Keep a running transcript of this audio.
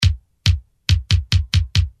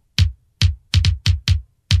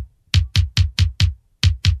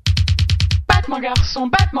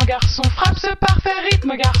Battement garçon, frappe ce parfait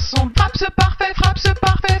rythme garçon, frappe ce parfait, frappe ce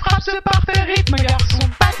parfait, frappe ce parfait rythme garçon.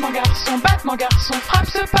 Battement garçon, frappe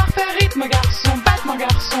ce parfait rythme garçon, battement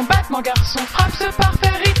garçon, frappe ce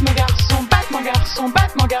parfait rythme garçon, battement garçon,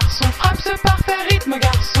 frappe ce parfait rythme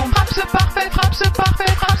garçon, frappe ce parfait, frappe ce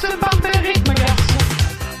parfait, frappe ce parfait rythme garçon.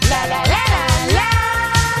 La la la la la.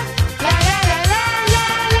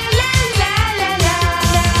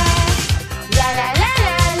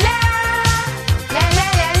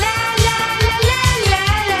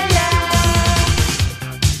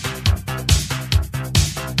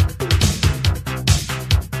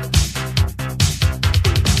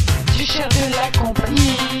 De la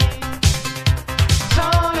compagnie,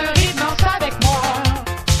 sans le rythme, danse avec moi.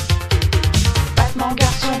 Battement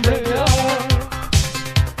garçon bleu dehors.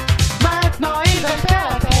 Maintenant ils veulent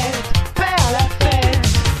faire la fête.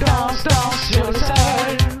 Danse, danse sur le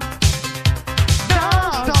sol.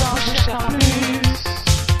 Danse, danse, je cherche un plus.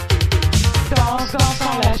 Danse, danse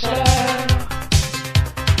sans la chaleur.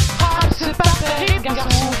 Frappe ce parfait rythme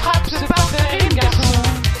garçon, frappe ce parfait rythme garçon.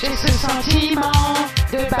 J'ai ce sentiment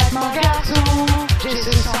de battement garçon, j'ai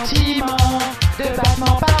ce sentiment de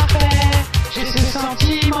battement parfait, j'ai ce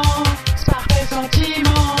sentiment, ce parfait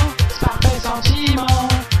sentiment,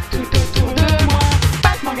 tout autour de moi.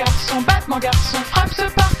 Battement garçon, frappe ce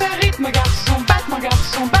parfait rythme garçon, battement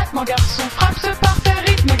garçon, frappe ce parfait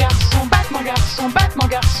rythme garçon, battement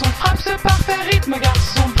garçon, frappe ce parfait rythme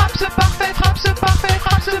garçon, frappe ce parfait, frappe ce parfait,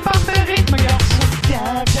 frappe ce parfait rythme garçon.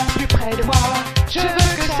 Viens, viens plus près de moi, je veux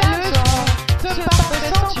que ça le soit, ce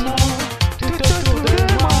parfait sentiment, tout autour de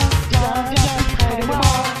moi. Viens, viens plus près de moi,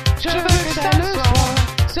 je veux que ça le soit,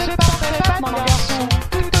 ce parfait battement garçon,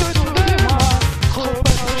 tout autour de moi. Trop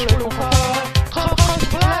proche le confort, trop proche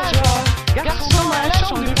pour la joie. Garçons à la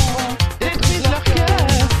chambre du fond, détruisent leur cœur,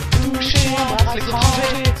 toucher, embrasse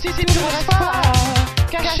l'étranger, si tu ne restes pas,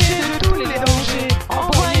 caché de tous les dangers,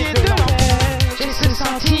 envoyé de l'enfer. J'ai ce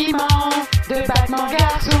sentiment de battement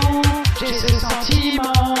garçon, j'ai ce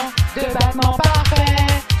sentiment de battement parfait,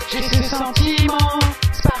 j'ai ce sentiment,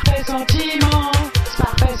 ce parfait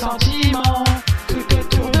sentiment, tout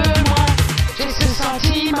autour de moi. J'ai ce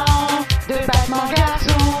sentiment de battement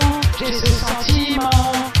garçon, j'ai ce sentiment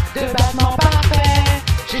de battement parfait,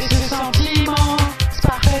 j'ai ce sentiment, ce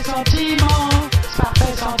parfait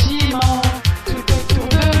sentiment, tout autour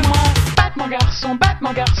de moi. Battement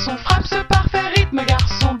garçon, frappe ce parfait rythme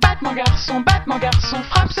garçon, battement garçon,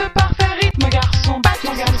 frappe ce parfait rythme garçon,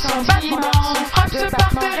 battement garçon, frappe ce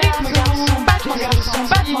parfait rythme garçon, battement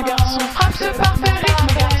garçon, frappe ce parfait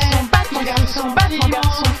rythme garçon, battement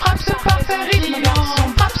garçon, frappe ce parfait rythme garçon,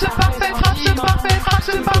 frappe ce parfait, frappe ce parfait, frappe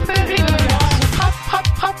ce parfait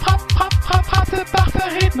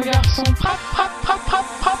rythme garçon, frappe ce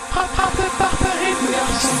parfait rythme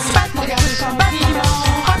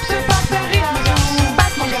garçon, frappe ce parfait rythme garçon,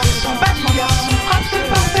 battement garçon, frappe ce parfait rythme garçon, battement garçon, frappe ce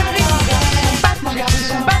parfait rythme garçon, battement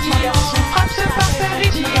garçon, frappe ce parfait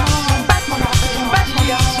rythme garçon, battement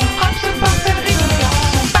garçon, frappe ce parfait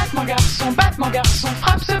rythme garçon, battement garçon,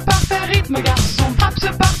 frappe ce parfait rythme garçon.